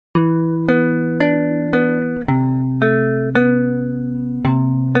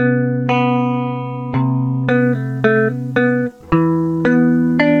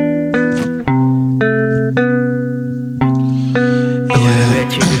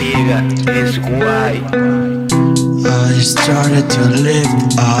Yeah, it's white. I started to live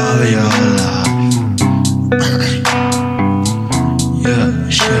all your life. Yeah,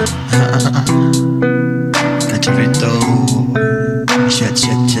 shit. Cachorrito. Shit.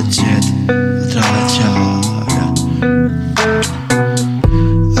 Otra vez yo.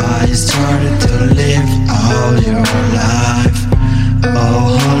 I started to live all your life.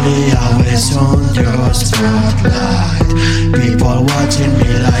 Oh, holy, always on your spotlight. People watching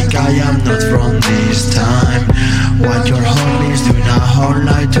me like I am not from this time. What your homies doing a whole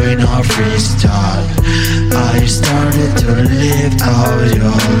night doing a freestyle. I started to live all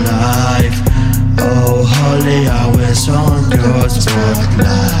your life. Oh, holy, always on your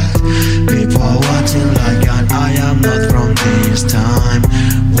spotlight. People watching like I am not from this time.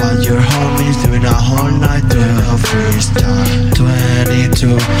 What your homies doing a whole night doing a freestyle.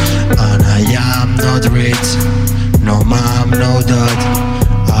 22 and I am not rich. No mom, no dad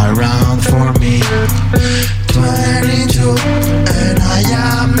around for me. 22 and I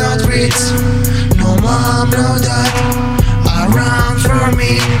am not rich. No mom, no dad around for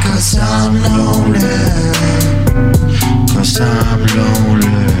me. Cause I'm lonely. Cause I'm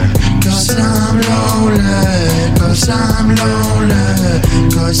lonely. Cause I'm lonely. Cause I'm lonely.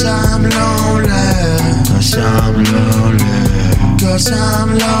 Cause I'm lonely. Cause I'm lonely. Cause I'm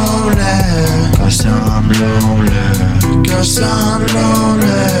lonely. Cause I'm lonely. Cause I'm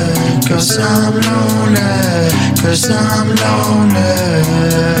lonely. Cause I'm lonely. Cause I'm lonely.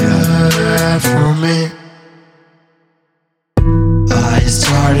 Yeah, for me. I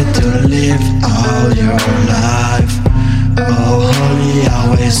started to live all your life. Oh, holy,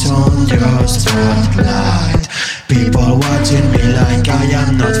 always on your spotlight. People watching me like I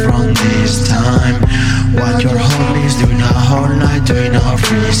am not from this time. What your homies doing a whole night doing a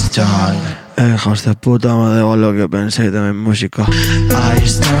freestyle. Hijos de puta, me da igual lo que penséis de mi música. I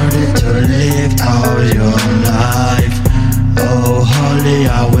started to live all your life. Oh, holy,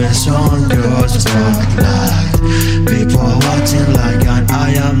 always on your spotlight. People watching like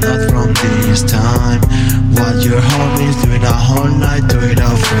I am not from this time. What your homies doing a whole night doing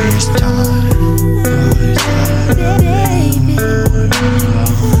a freestyle.